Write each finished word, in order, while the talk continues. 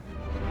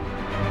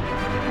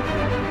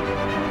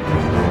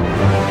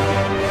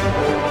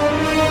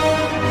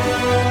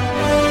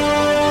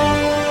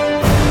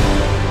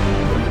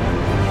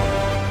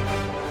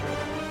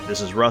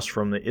Russ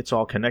from the It's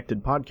All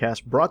Connected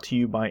podcast, brought to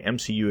you by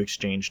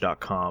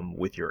MCUExchange.com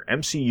with your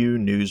MCU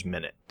News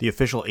Minute. The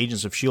official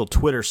Agents of S.H.I.E.L.D.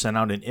 Twitter sent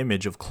out an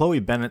image of Chloe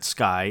Bennett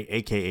Skye,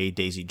 aka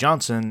Daisy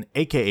Johnson,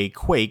 aka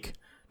Quake,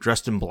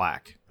 dressed in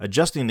black.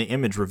 Adjusting the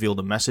image revealed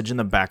a message in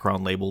the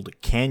background labeled,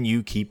 "Can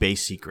you keep a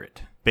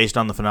secret?" Based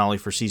on the finale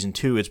for Season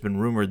 2, it's been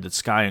rumored that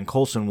Skye and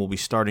Coulson will be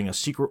starting a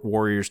Secret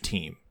Warriors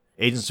team.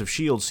 Agents of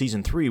S.H.I.E.L.D.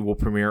 Season 3 will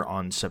premiere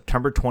on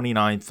September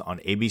 29th on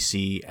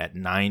ABC at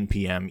 9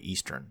 p.m.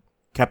 Eastern.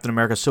 Captain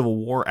America Civil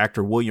War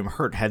actor William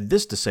Hurt had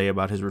this to say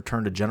about his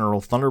return to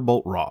General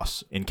Thunderbolt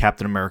Ross in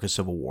Captain America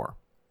Civil War.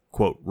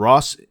 Quote,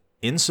 "Ross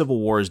in Civil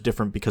War is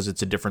different because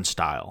it's a different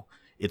style.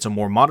 It's a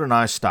more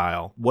modernized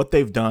style. What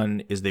they've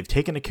done is they've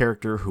taken a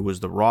character who was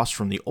the Ross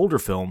from the older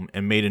film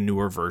and made a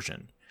newer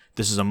version.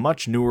 This is a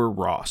much newer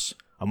Ross,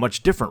 a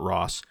much different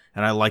Ross,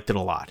 and I liked it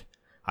a lot.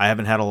 I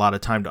haven't had a lot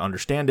of time to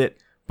understand it,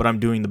 but I'm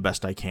doing the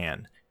best I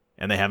can,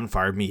 and they haven't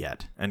fired me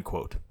yet." End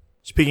quote.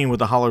 Speaking with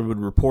The Hollywood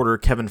Reporter,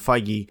 Kevin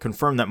Feige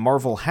confirmed that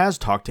Marvel has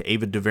talked to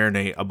Ava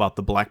DuVernay about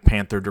the Black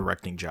Panther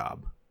directing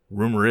job.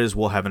 Rumor is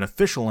we'll have an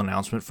official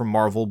announcement from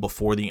Marvel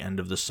before the end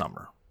of the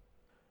summer.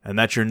 And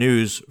that's your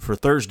news for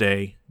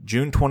Thursday,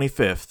 June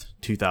 25th,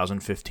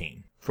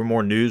 2015. For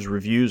more news,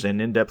 reviews, and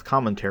in-depth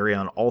commentary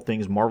on all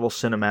things Marvel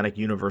Cinematic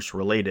Universe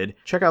related,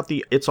 check out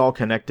the It's All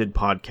Connected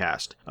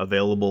podcast,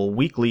 available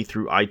weekly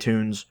through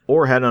iTunes,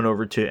 or head on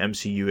over to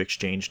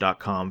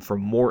MCUExchange.com for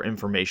more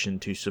information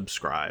to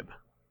subscribe.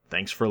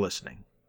 Thanks for listening.